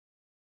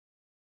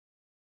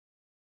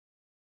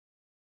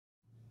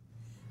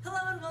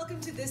welcome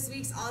to this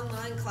week's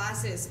online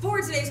classes.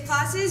 For today's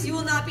classes, you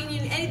will not be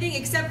needing anything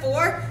except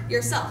for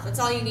yourself. That's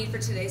all you need for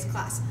today's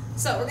class.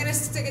 So we're going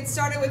to get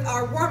started with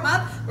our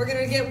warm-up. We're going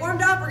to get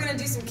warmed up, we're going to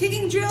do some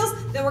kicking drills,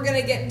 then we're going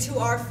to get into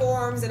our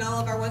forms and all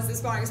of our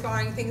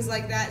sparring, things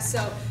like that.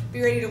 So be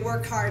ready to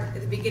work hard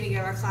at the beginning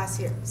of our class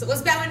here. So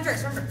let's bow in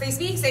first. Remember, face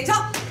me, stay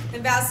tall,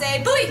 and bow,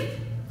 say believe.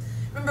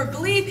 Remember,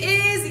 believe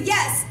is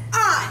yes,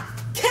 I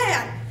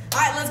can. All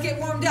right, let's get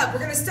warmed up. We're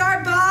going to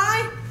start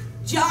by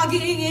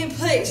jogging in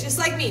place, just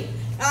like me.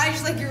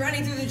 Just like you're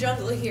running through the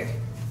jungle here.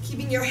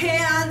 Keeping your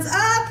hands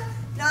up,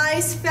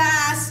 nice,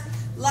 fast,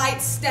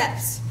 light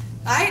steps.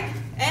 All right?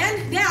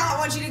 And now I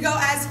want you to go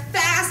as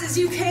fast as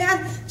you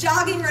can.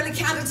 Jogging, we're going to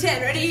count to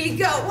 10. Ready?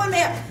 Go. 1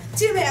 ma'am,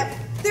 2 ma'am,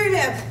 3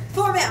 ma'am,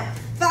 4 ma'am,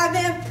 5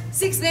 ma'am,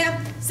 6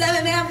 ma'am,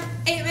 7 ma'am,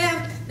 8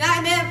 ma'am,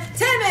 9 ma'am,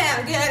 10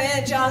 ma'am. Good,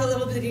 and jog a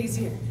little bit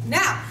easier.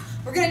 Now,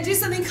 we're going to do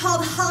something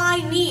called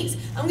high knees.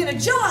 I'm going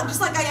to jog just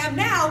like I am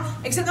now,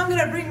 except I'm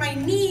going to bring my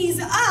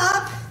knees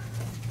up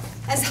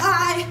as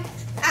high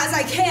as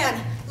I can,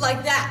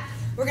 like that.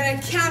 We're going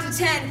to count to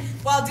 10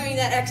 while doing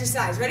that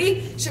exercise.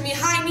 Ready? Show me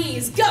high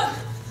knees. Go.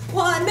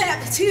 1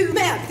 ma'am, 2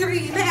 ma'am,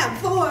 3 ma'am,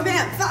 4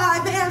 ma'am,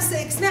 5 ma'am,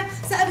 6 ma'am,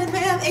 7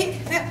 ma'am,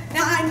 8 ma'am,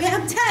 9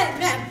 ma'am, 10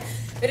 ma'am.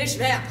 Finish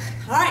ma'am.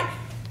 All right.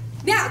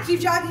 Now, keep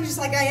jogging just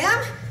like I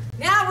am.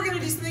 Now we're going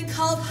to do something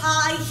called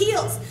high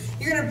heels.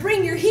 You're going to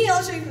bring your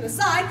heels, show you from the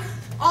side,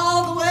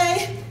 all the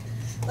way,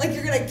 like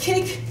you're going to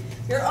kick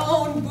your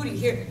own booty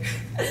here.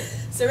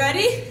 So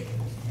ready?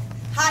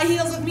 High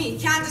heels with me.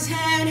 Count to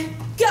 10.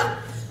 Go.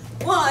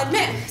 1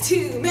 ma'am,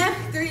 2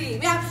 ma'am, 3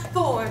 ma'am,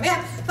 4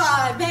 ma'am,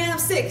 5 ma'am,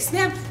 6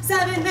 ma'am,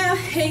 7 ma'am,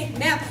 8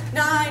 ma'am,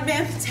 9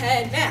 ma'am,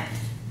 10 ma'am.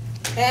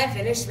 And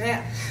finish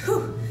ma'am.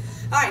 All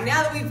right,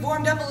 now that we've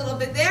warmed up a little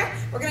bit there,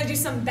 we're going to do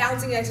some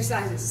bouncing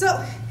exercises. So,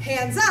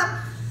 hands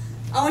up.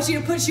 I want you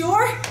to put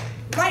your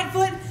right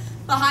foot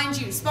behind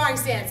you, sparring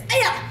stance.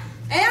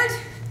 And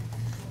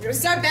we're going to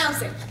start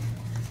bouncing.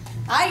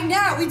 All right,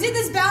 now we did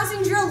this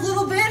bouncing drill a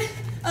little bit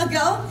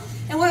ago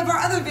in one of our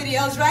other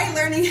videos, right?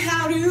 Learning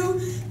how to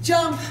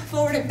jump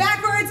forward and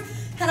backwards,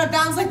 how to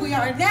bounce like we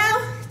are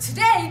now.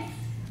 Today,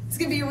 it's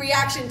going to be a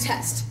reaction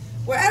test.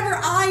 Wherever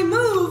I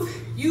move,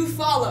 you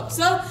follow.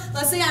 So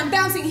let's say I'm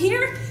bouncing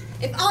here.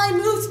 If I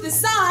move to the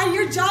side,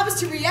 your job is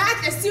to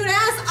react. As soon as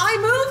I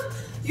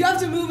move, you have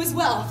to move as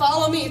well.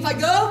 Follow me. If I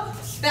go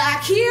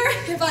back here,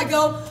 if I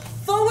go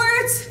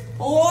forwards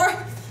or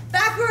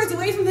backwards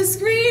away from the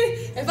screen,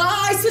 if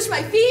I switch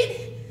my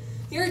feet,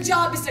 your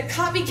job is to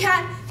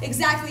copycat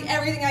exactly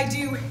everything I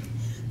do.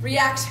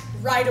 React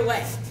right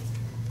away.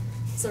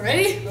 So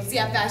ready? Let's see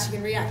how fast you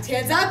can react.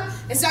 Hands up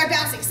and start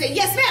bouncing. Say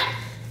yes, ma'am.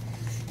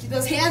 Keep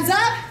those hands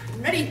up.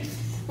 Ready?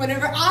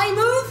 Whenever I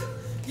move,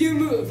 you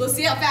move. Let's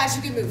see how fast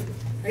you can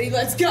move. Ready?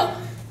 Let's go.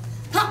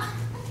 Ha.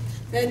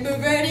 Then move.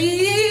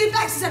 Ready?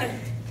 Back to center.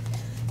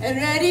 And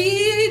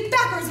ready?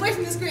 Backwards, away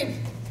from the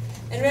screen.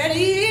 And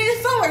ready?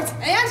 Forwards.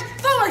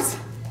 And forwards.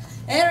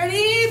 And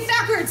ready?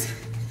 Backwards.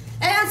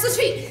 And switch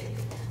feet.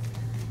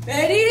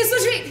 Ready?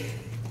 Switch feet.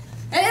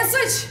 And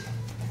switch.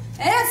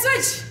 And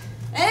switch.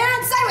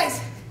 And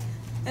sideways.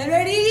 And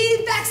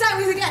ready? Back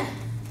sideways again.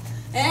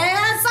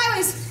 And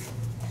sideways.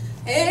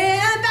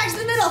 And back to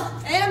the middle.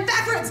 And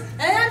backwards.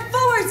 And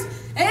forwards.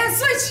 And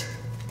switch.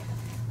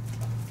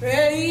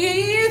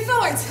 Ready?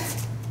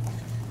 Forwards.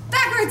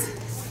 Backwards.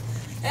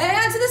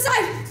 And to the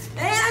side.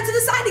 And to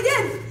the side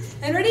again.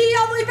 And ready?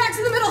 All the way back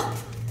to the middle.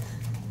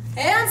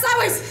 And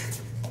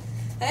sideways.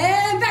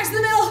 And back to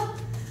the middle.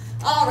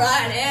 All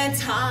right, and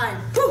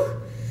time.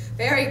 Whew.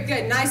 Very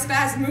good. Nice,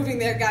 fast moving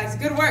there, guys.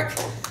 Good work.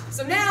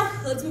 So now,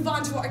 let's move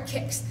on to our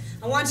kicks.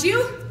 I want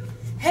you,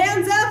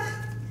 hands up,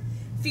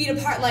 feet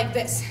apart like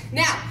this.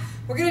 Now,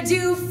 we're going to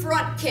do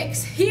front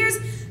kicks. Here's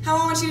how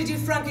I want you to do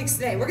front kicks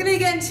today. We're going to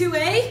get into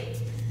a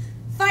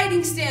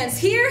fighting stance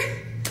here.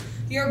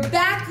 Your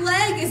back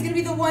leg is going to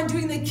be the one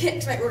doing the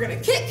kicks, right? We're going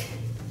to kick,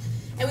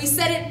 and we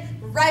set it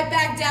right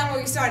back down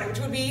where we started, which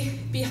would be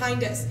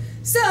behind us.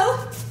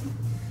 So,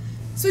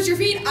 switch your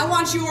feet. I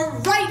want your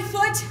right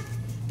foot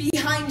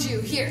behind you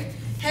here.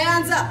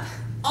 Hands up.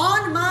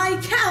 On my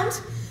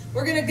count,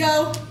 we're going to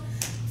go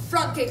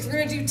front kicks. We're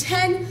going to do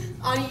 10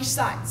 on each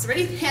side. So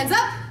ready? Hands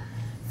up.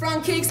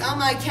 Front kicks on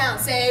my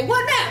count. Say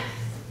 1 ma'am.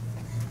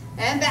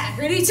 And back.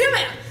 Ready? 2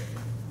 ma'am.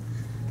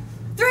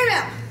 3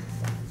 ma'am.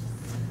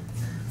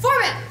 4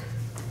 ma'am.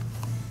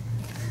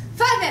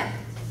 5 ma'am.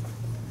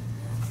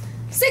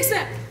 6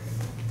 ma'am.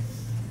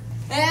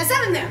 And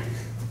 7 ma'am.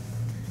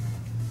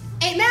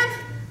 8 ma'am.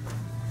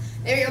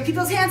 There you go. Keep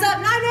those hands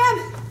up. 9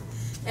 ma'am.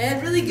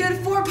 And really good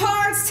 4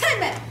 parts. 10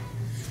 ma'am.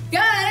 Good.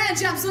 And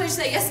jump switch.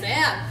 Say yes,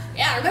 ma'am.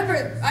 Yeah,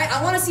 remember,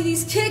 I want to see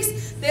these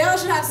kicks. They all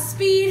should have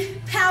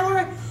speed,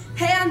 power,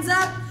 hands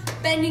up,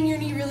 bending your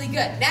knee really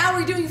good. Now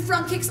we're doing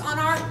front kicks on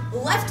our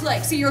left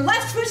leg. So your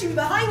left foot should be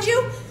behind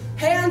you.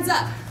 Hands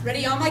up.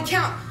 Ready on my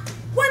count.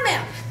 1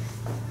 ma'am.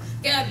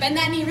 Good. Bend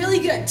that knee really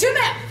good. 2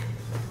 ma'am.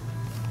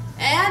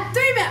 And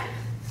 3 ma'am.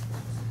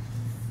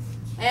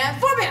 And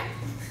 4 ma'am.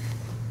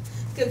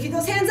 Good. Keep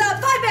those hands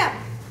up. 5 ma'am.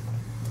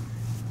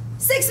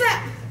 6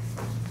 ma'am.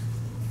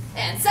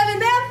 And 7,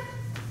 ma'am.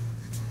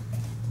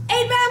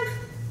 8, ma'am.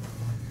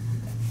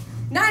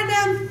 9,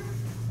 ma'am.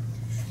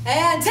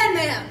 And 10,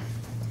 ma'am.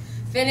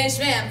 Finish,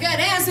 ma'am. Good,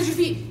 and switch your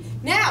feet.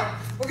 Now,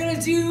 we're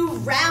gonna do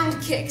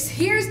round kicks.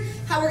 Here's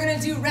how we're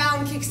gonna do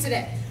round kicks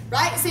today,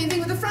 right? Same thing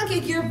with the front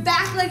kick, your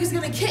back leg is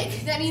gonna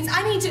kick. That means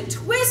I need to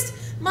twist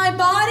my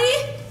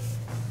body,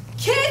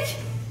 kick,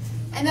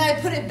 and then I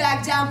put it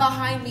back down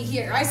behind me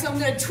here, right? So I'm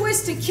gonna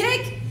twist to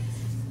kick,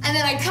 and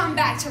then I come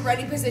back to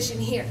ready position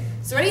here.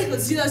 So ready?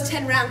 Let's do those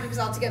 10 round kicks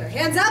all together.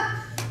 Hands up,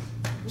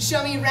 and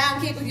show me a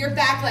round kick with your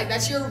back leg.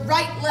 That's your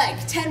right leg.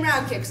 10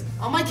 round kicks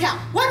on my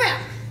count. 1,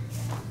 ma'am.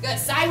 Good,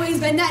 sideways,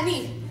 bend that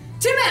knee.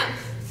 2, ma'am.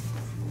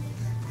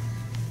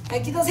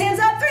 And keep those hands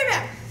up. 3,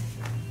 ma'am.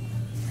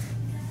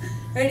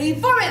 Ready?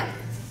 4, ma'am.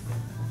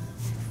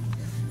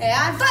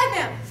 And 5,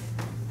 ma'am.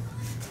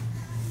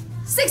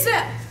 6,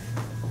 ma'am.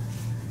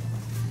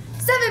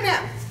 7,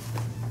 ma'am.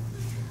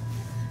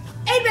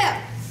 8,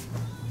 ma'am.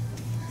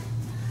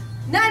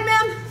 9,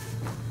 ma'am.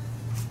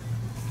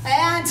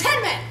 And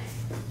 10, ma'am.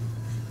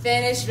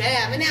 Finish,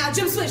 ma'am. And now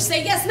jump switch.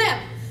 Say yes,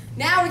 ma'am.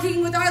 Now we're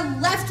kicking with our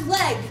left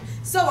leg.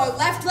 So our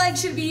left leg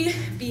should be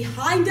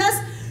behind us.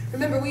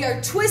 Remember, we are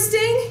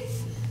twisting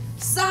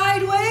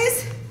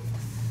sideways,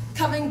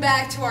 coming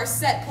back to our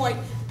set point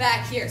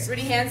back here. So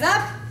ready, hands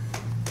up.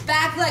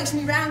 Back leg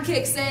should be round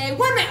kick. Say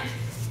 1, ma'am.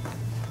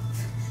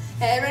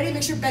 And ready,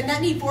 make sure bend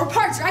that knee. 4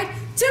 parts, right?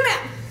 2,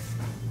 ma'am.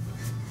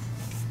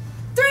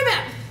 3,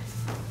 ma'am.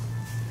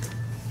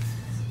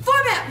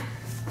 4, ma'am.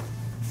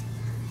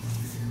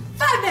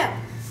 5,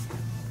 ma'am.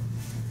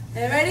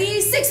 And ready,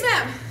 6,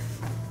 ma'am.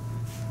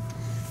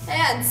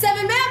 And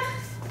 7, ma'am.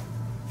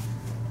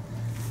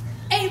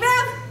 8,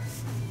 ma'am.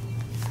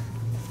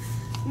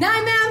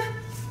 9, ma'am.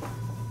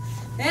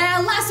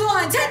 And last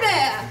one, 10,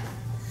 ma'am.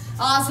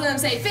 Awesome,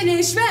 say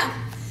finish, ma'am.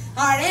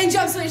 All right, and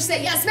jump switch,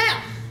 say yes,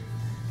 ma'am.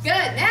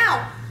 Good,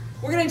 now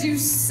we're gonna do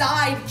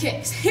side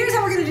kicks. Here's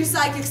how we're gonna do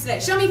side kicks today.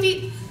 Show me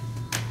feet,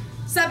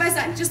 side by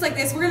side, just like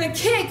this. We're gonna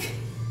kick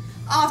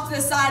off to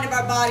the side of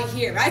our body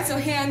here, right? So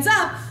hands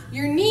up,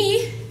 your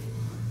knee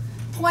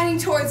pointing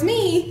towards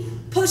me,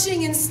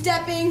 pushing and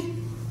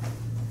stepping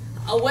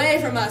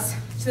away from us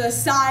to the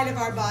side of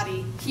our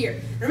body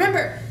here.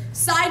 Remember,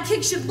 side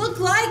kick should look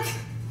like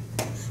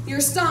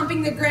you're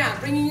stomping the ground,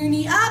 bringing your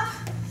knee up,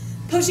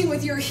 pushing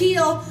with your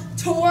heel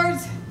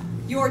towards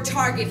your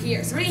target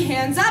here. So ready,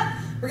 hands up.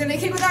 We're gonna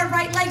kick with our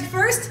right leg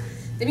first.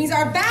 That means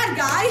our bad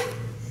guy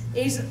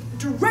is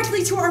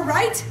directly to our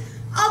right.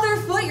 Other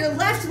foot, your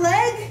left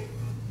leg.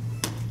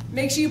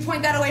 Make sure you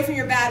point that away from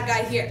your bad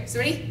guy here. So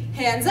ready,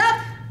 hands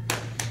up.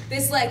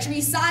 This leg should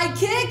be side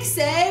kick.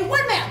 Say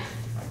 1, ma'am.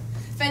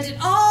 Bend it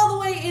all the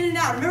way in and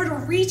out. Remember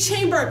to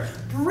re-chamber.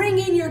 Bring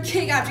in your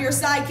kick after your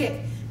side kick.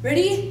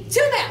 Ready?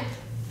 2, ma'am.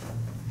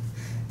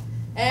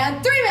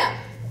 And 3, ma'am.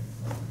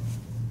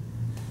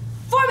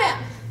 4,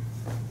 ma'am.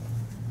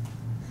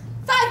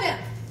 5, ma'am.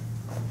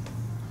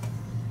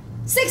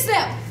 6,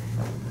 ma'am.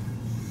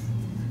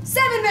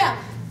 7, ma'am.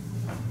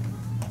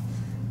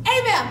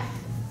 8, ma'am.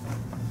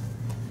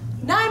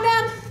 9,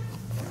 ma'am.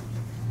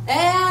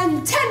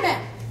 And 10,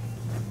 ma'am.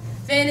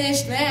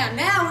 Finished, ma'am.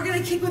 Now we're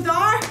gonna kick with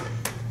our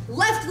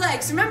left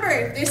leg. So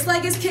remember, this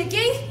leg is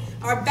kicking.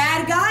 Our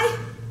bad guy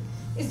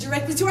is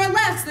directly to our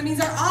left. So that means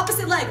our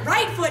opposite leg,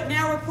 right foot,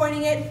 now we're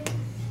pointing it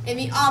in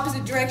the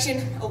opposite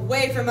direction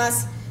away from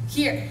us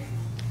here.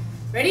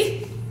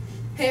 Ready?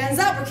 Hands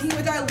up, we're kicking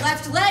with our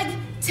left leg,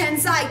 10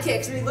 side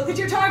kicks. Ready, look at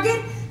your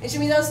target and show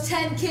me those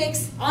 10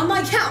 kicks on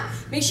my count.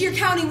 Make sure you're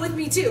counting with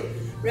me too.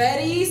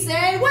 Ready,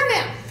 say 1,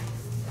 ma'am.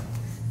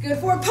 Good,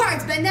 4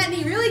 parts, bend that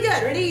knee really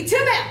good. Ready, 2,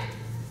 ma'am.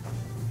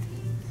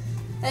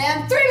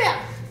 And 3, ma'am.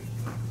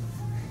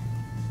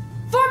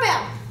 4,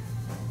 ma'am.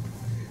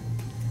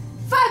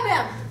 5,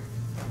 ma'am.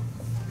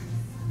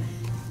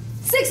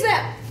 6,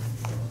 ma'am.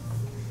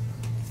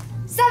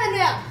 7,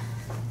 ma'am.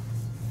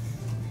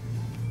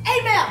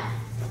 8, ma'am.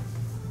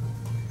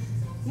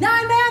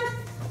 9, ma'am.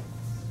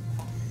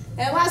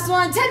 And last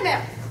one, 10,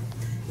 ma'am.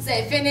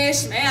 Say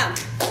finish, ma'am.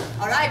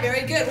 All right,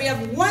 very good. We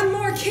have one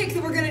more kick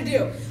that we're gonna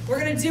do. We're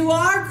gonna do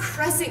our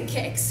crescent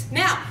kicks.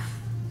 Now,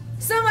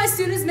 some of my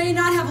students may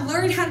not have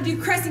learned how to do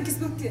crescent kicks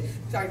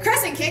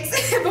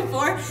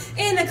before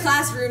in a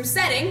classroom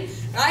setting,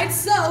 right?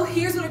 So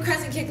here's what a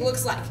crescent kick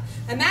looks like.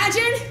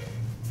 Imagine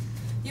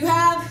you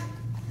have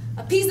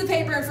a piece of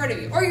paper in front of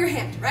you, or your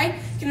hand, right?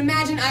 You can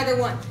imagine either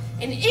one.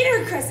 An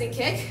inner crescent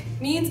kick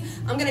means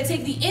I'm gonna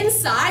take the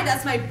inside,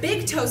 that's my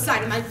big toe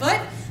side of my foot.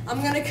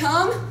 I'm gonna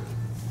come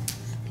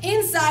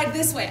inside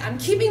this way. I'm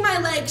keeping my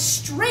leg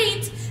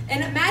straight,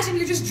 and imagine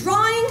you're just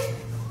drawing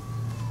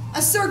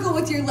a circle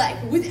with your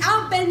leg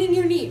without bending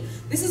your knee.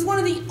 This is one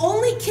of the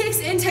only kicks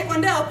in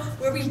Taekwondo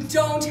where we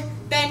don't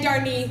bend our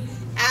knee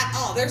at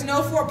all. There's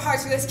no 4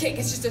 parts for this kick,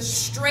 it's just a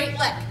straight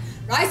leg,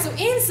 right? So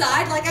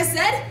inside, like I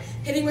said,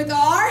 hitting with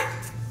our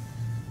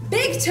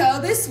big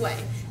toe this way.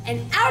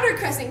 An outer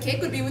crescent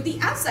kick would be with the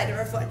outside of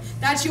our foot.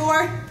 That's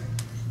your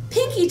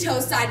pinky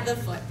toe side of the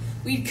foot.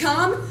 We'd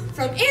come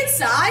from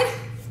inside,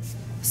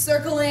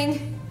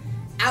 circling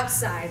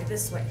outside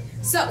this way.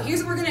 So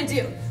here's what we're gonna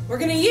do. We're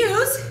gonna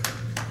use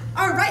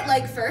our right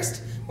leg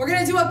first. We're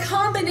gonna do a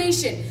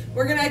combination.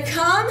 We're gonna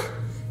come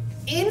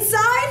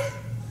inside,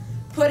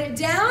 put it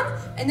down,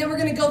 and then we're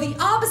gonna go the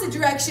opposite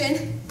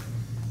direction,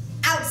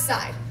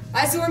 outside.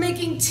 All right, so we're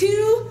making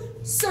 2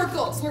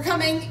 circles. We're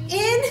coming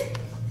in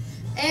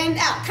and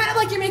out, kind of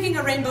like you're making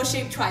a rainbow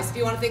shape twice, if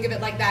you want to think of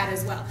it like that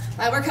as well. All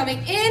right, we're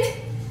coming in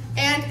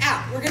and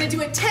out. We're gonna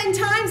do it 10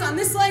 times on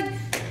this leg,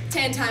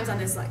 10 times on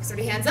this leg. So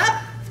ready, hands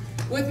up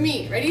with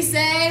me. Ready,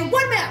 say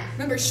 1 man.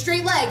 Remember,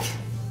 straight leg.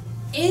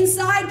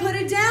 Inside, put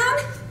it down.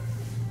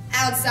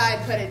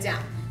 Outside, put it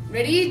down.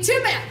 Ready,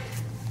 2 man.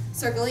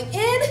 Circling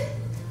in,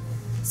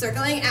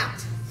 circling out.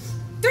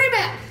 3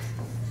 man.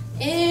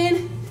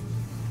 In,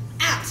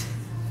 out.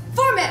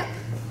 4 man.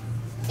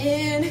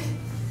 In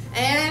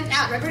and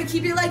out. Remember to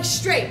keep your legs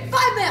straight. 5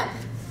 man.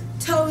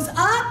 Toes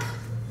up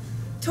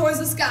towards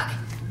the sky.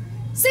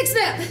 6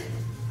 man.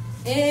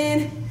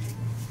 In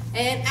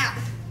and out.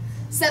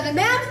 7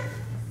 man.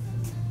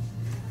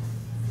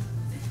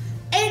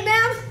 8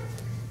 man.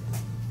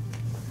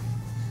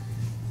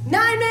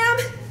 9 man.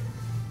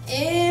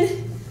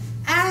 In,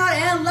 out,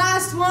 and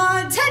last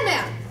one. 10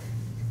 man.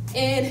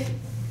 In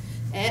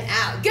and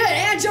out. Good,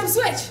 and jump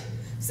switch.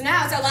 So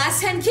now it's our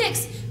last 10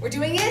 kicks. We're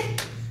doing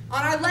it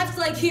on our left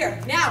leg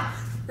here. Now,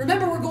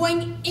 remember we're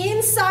going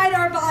inside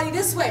our body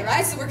this way,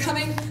 right? So we're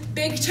coming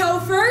big toe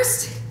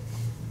first,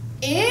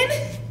 in,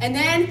 and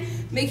then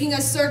making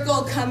a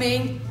circle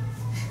coming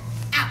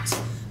out,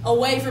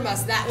 away from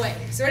us that way.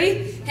 So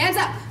ready? Hands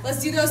up.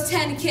 Let's do those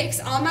 10 kicks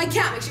on my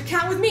count. Make sure you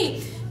count with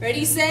me.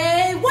 Ready,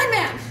 say 1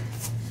 man.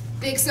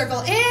 Big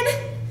circle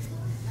in,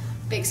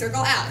 big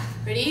circle out.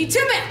 Ready,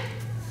 2 man.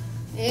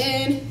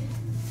 In,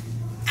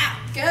 out.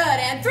 Good,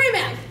 and 3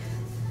 man.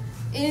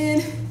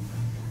 In,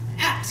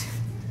 out.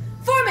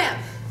 4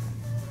 man.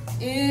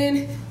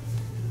 In,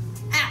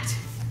 out.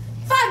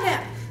 5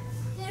 man.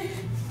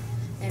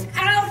 And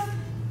out.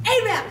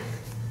 8 man.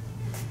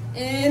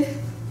 In,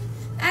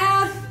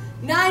 out.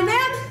 9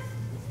 man.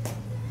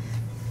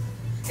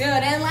 Good,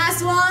 and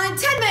last one,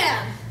 10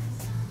 man.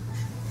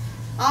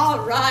 All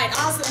right,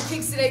 awesome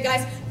kicks today,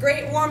 guys.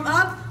 Great warm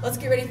up. Let's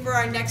get ready for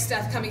our next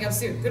stuff coming up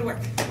soon. Good work.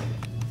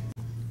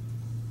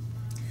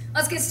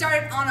 Let's get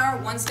started on our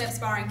one-step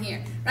sparring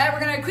here. Right,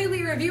 we're gonna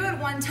quickly review it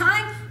one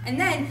time, and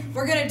then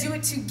we're gonna do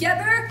it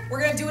together.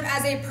 We're gonna do it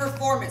as a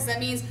performance. That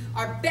means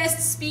our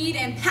best speed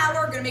and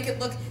power, we're gonna make it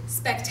look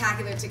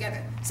spectacular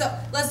together. So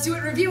let's do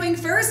it reviewing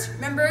first.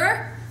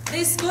 Remember,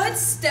 this foot,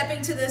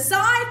 stepping to the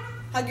side,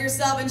 hug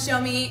yourself and show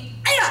me,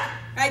 "Aya!"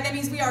 Right, that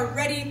means we are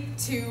ready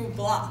to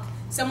block.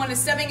 Someone is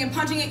stepping and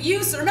punching at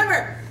you, so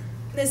remember,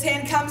 this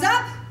hand comes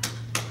up,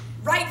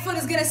 right foot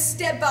is gonna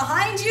step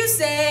behind you,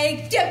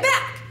 say, "Get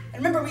back!"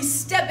 And remember, we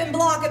step and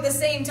block at the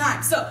same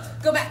time. So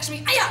go back, show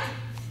me, "Aya!"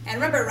 And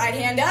remember, right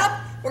hand up,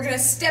 we're gonna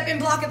step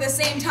and block at the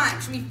same time.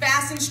 Show me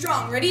fast and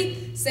strong.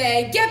 Ready?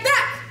 Say, "Get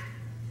back!"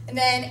 And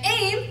then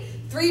aim,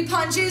 3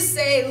 punches,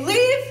 say,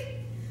 "Leave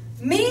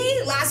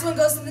me." Last one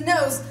goes to the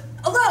nose,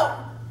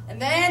 "Alone."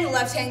 And then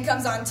left hand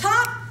comes on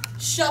top,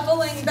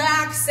 shuffling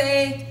back,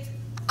 say,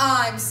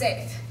 "I'm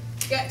safe."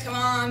 Good, come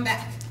on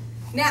back.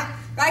 Now,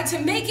 right, to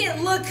make it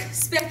look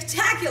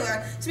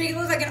spectacular, to make it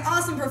look like an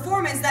awesome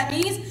performance, that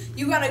means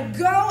you gotta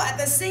go at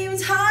the same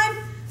time.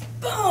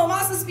 Boom,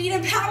 awesome speed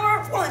and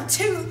power. 1,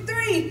 2,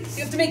 3.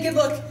 You have to make it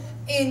look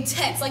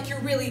intense, like you're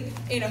really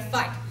in a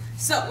fight.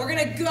 So we're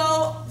gonna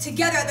go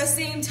together at the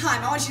same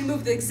time. I want you to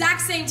move the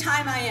exact same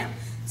time I am.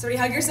 So ready,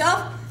 hug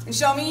yourself and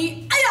show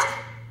me, "Aya!"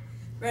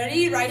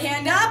 Ready, right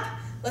hand up.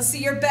 Let's see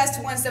your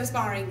best one-step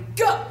sparring.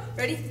 Go.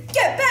 Ready,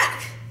 get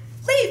back.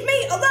 Leave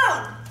me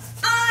alone.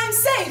 I'm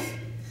safe.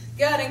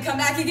 Good, and come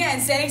back again,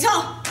 standing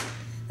tall.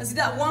 Let's do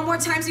that one more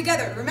time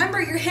together.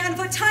 Remember your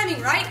hand-foot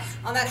timing, right?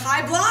 On that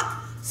high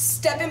block,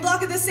 step and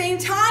block at the same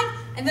time,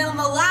 and then on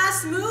the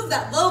last move,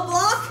 that low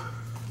block,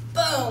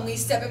 boom, we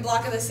step and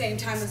block at the same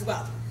time as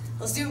well.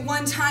 Let's do it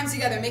one time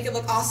together, make it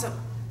look awesome.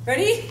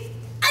 Ready?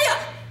 Aya!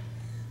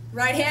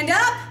 Right hand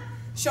up,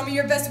 show me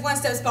your best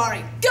one-step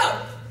sparring.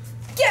 Go!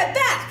 Get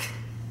back!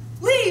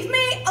 Leave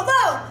me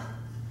alone!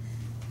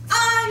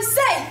 I'm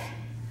safe!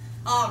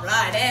 All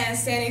right, and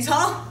standing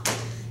tall.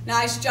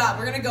 Nice job.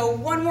 We're gonna go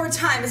one more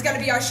time. It's gotta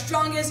be our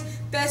strongest,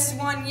 best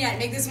one yet.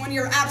 Make this one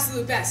your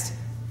absolute best.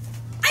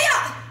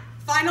 Aya!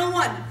 Final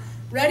one.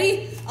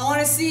 Ready? I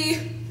wanna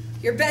see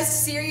your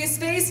best serious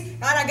face.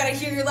 Right, I gotta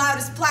hear your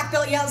loudest black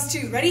belt yells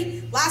too.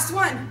 Ready? Last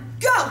one.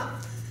 Go!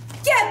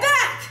 Get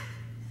back!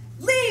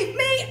 Leave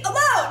me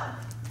alone!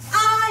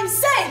 I'm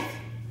safe!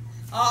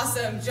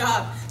 Awesome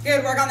job.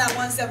 Good work on that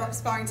one-step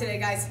sparring today,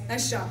 guys.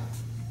 Nice job.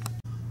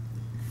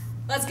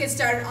 Let's get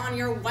started on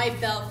your white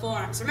belt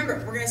form. So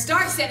remember, we're gonna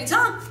start standing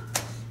tall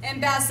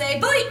and bow, say,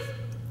 "Believe."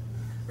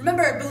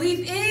 Remember,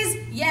 belief is,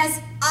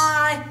 yes,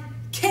 I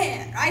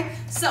can, right?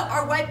 So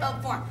our white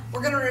belt form,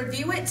 we're gonna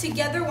review it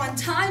together one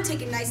time,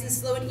 take it nice and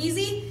slow and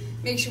easy,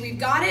 make sure we've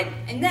got it,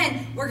 and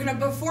then we're gonna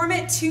perform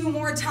it 2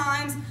 more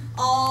times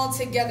all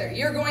together.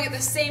 You're going at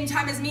the same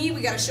time as me,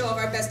 we gotta show off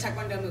our best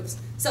Taekwondo moves.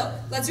 So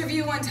let's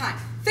review one time.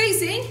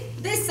 Facing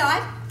this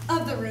side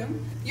of the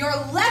room. Your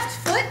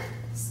left foot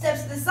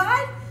steps to the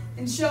side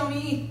and show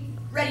me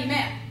ready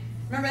man.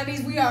 Remember, that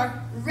means we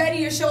are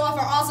ready to show off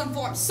our awesome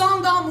form.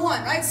 Songam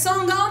 1, right?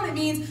 Songam, it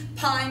means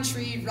pine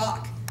tree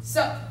rock.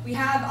 So we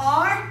have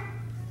our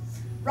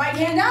right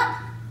hand up,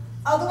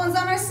 other one's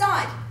on our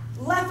side.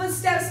 Left foot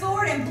steps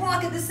forward and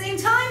block at the same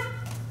time.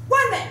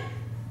 1 man.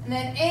 And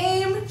then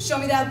aim, show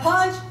me that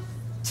punch.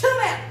 2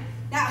 man.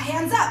 Now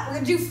hands up. We're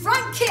going to do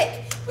front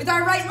kick with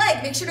our right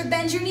leg. Make sure to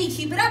bend your knee.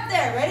 Keep it up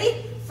there.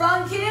 Ready?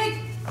 Front kick.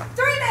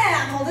 3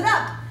 man. Hold it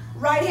up.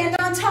 Right hand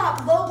on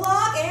top. Low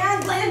block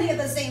and landing at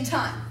the same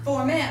time.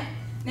 4 man.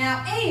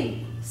 Now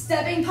aim.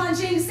 Stepping,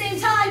 punching, same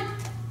time.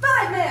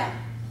 5 man.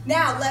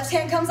 Now left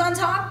hand comes on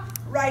top.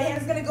 Right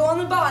hand is going to go on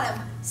the bottom.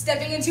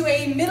 Stepping into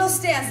a middle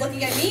stance.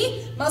 Looking at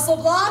me. Muscle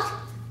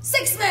block.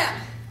 6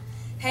 man.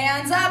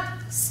 Hands up.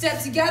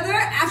 Step together.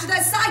 After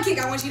that side kick,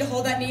 I want you to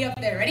hold that knee up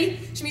there. Ready?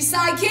 Show me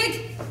side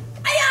kick.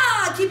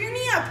 Aya! Keep your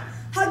knee up.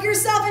 Hug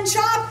yourself and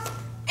chop.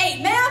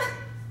 8 man.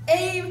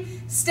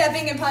 Aim.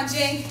 Stepping and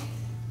punching.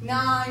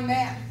 9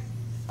 man.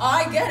 All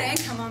right, good.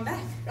 And come on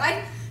back.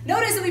 Right?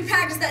 Notice that we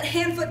practice that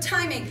hand-foot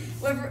timing.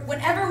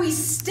 Whenever we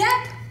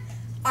step,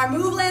 our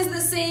move lands at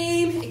the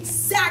same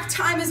exact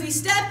time as we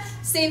step.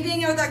 Same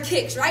thing with our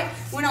kicks, right?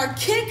 When our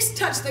kicks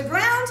touch the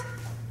ground,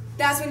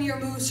 that's when your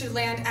moves should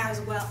land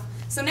as well.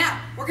 So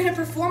now, we're going to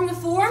perform the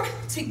form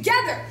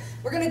together.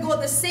 We're going to go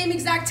at the same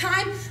exact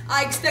time.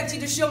 I expect you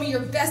to show me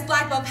your best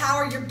black belt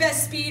power, your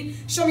best speed,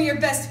 show me your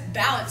best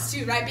balance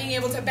too, right? Being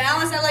able to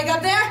balance that leg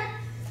up there,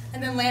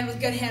 and then land with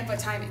good hand-foot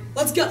timing.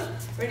 Let's go.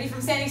 Ready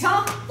from standing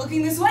tall,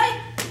 looking this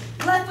way.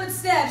 Left foot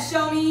step,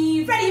 show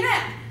me ready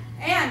man.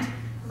 And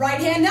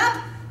right hand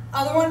up,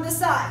 other one to the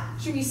side.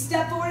 Show me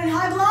step forward and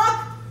high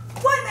block.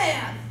 1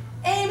 man.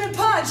 Aim and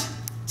punch.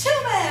 2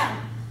 man.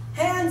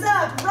 Hands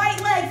up, right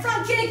leg,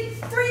 front kick,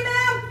 3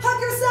 man,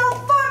 hug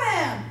yourself, 4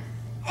 man.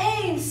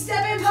 Aim,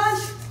 step and punch,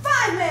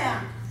 5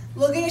 man.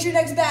 Looking at your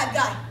next bad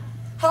guy.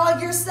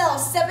 Hug yourself,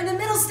 step into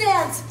middle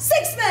stance,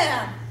 6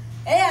 man.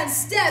 And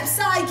step,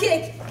 side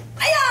kick,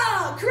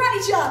 aya,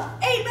 karate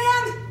chop, 8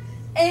 man.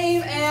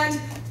 Aim and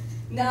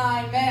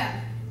 9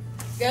 man.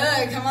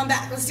 Good, come on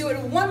back. Let's do it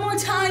one more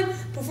time,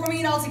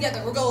 performing it all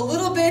together. We'll go a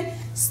little bit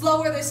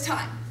slower this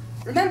time.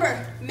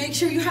 Remember, make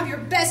sure you have your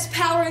best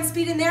power and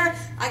speed in there.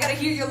 I gotta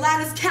hear your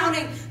loudest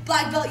counting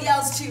black belt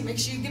yells too. Make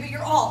sure you give it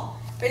your all.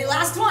 Ready,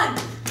 last one.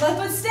 Left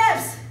foot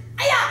steps.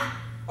 Aya!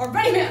 Or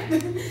ready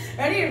man.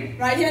 Ready,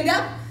 right hand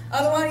up.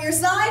 Other one on your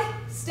side.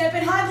 Step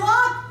in high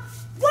block.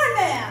 1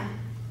 man.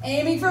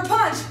 Aiming for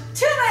punch.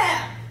 2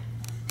 man.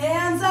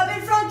 Hands up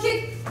in front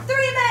kick. 3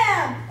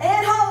 man.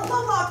 And hold,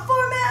 low block.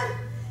 4 man.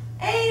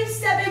 Aim,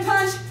 step in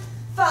punch.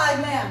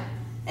 5 man.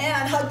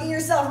 And hugging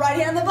yourself, right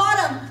hand on the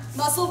bottom.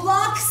 Muscle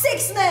block,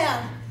 6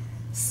 man.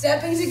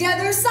 Stepping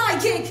together,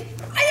 side kick.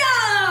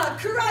 Aya!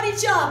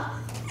 Karate chop.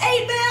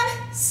 8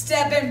 man.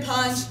 Step and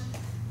punch.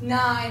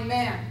 9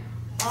 man.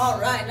 All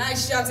right,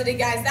 nice job today,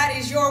 guys. That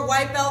is your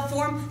white belt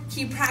form.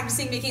 Keep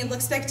practicing, making it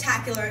look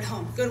spectacular at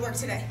home. Good work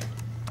today.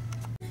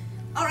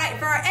 All right,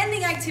 for our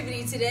ending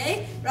activity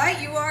today,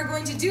 right, you are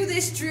going to do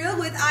this drill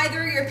with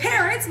either your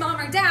parents, mom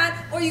or dad,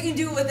 or you can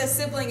do it with a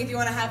sibling if you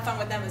want to have fun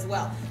with them as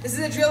well. This is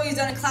a drill we've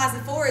done in class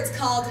before. It's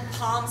called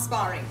palm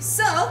sparring.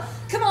 So,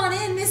 come on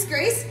in, Miss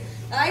Grace.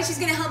 All right, she's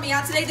going to help me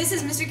out today. This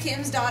is Mr.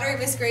 Kim's daughter,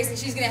 Miss Grace, and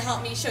she's going to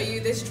help me show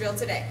you this drill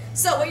today.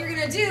 So, what you're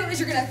going to do is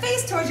you're going to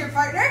face towards your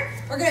partner.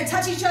 We're going to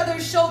touch each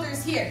other's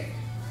shoulders here.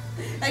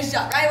 Nice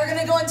job, right? We're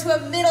going to go into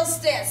a middle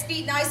stance.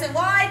 Feet nice and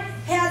wide,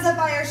 hands up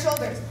by our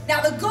shoulders.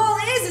 Now the goal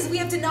is we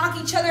have to knock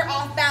each other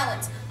off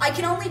balance. I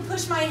can only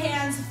push my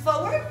hands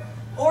forward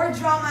or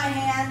draw my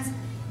hands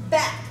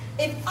back.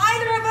 If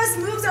either of us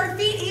moves our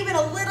feet even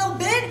a little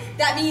bit,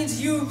 that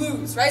means you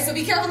lose, right? So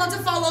be careful not to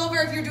fall over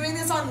if you're doing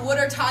this on wood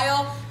or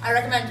tile. I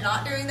recommend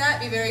not doing that.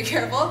 Be very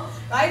careful,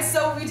 right?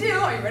 So what we do,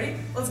 are you ready?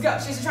 Let's go.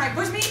 She's to try and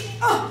push me,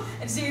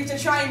 and so you have to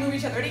try and move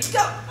each other. Ready? Go.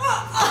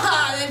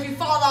 And then if you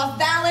fall off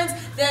balance,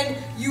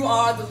 then you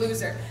are the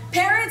loser.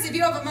 Parents, if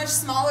you have a much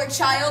smaller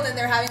child and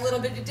they're having a little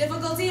bit of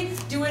difficulty,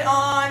 do it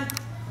on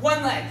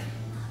one leg.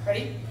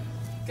 Ready?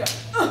 Go.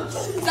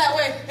 That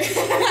way,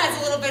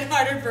 that's a little bit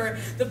harder for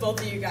the both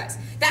of you guys.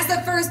 That's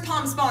the first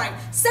palm sparring.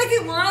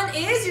 Second one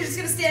is you're just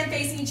going to stand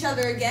facing each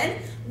other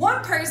again.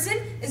 One person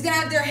is going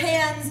to have their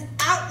hands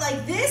out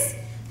like this.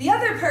 The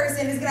other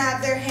person is going to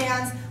have their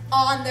hands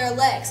on their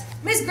legs.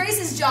 Miss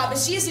Grace's job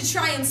is she has to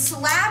try and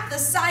slap the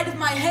side of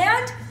my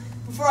hand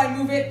before I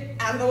move it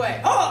out of the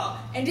way.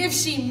 And if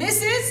she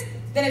misses,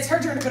 then it's her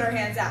turn to put her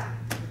hands out.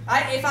 All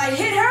right, if I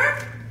hit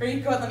her, or you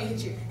go ahead, let me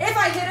hit you. If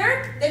I hit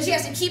her, then she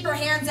has to keep her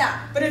hands out.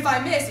 But if I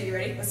miss, are you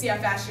ready? Let's see how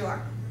fast you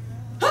are.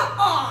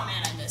 Oh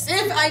man, I missed.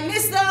 If I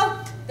miss though,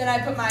 then I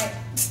put my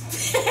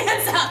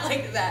hands out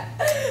like that.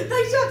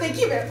 Nice job, thank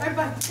you, ma'am. High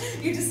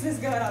five. You just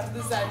missed going off to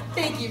the side.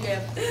 Thank you,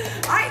 ma'am.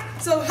 All right,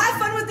 so have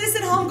fun with this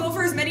at home. Go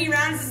for as many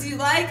rounds as you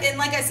like. And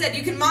like I said,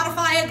 you can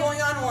modify it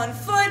going on one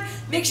foot.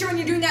 Make sure when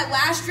you're doing that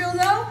last drill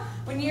though,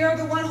 when you're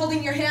the one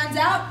holding your hands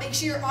out, make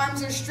sure your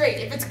arms are straight.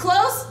 If it's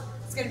close,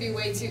 It's going to be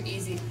way too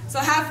easy. So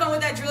have fun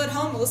with that drill at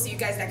home. We'll see you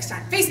guys next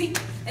time. Face me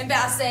and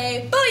bow,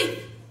 say, booey.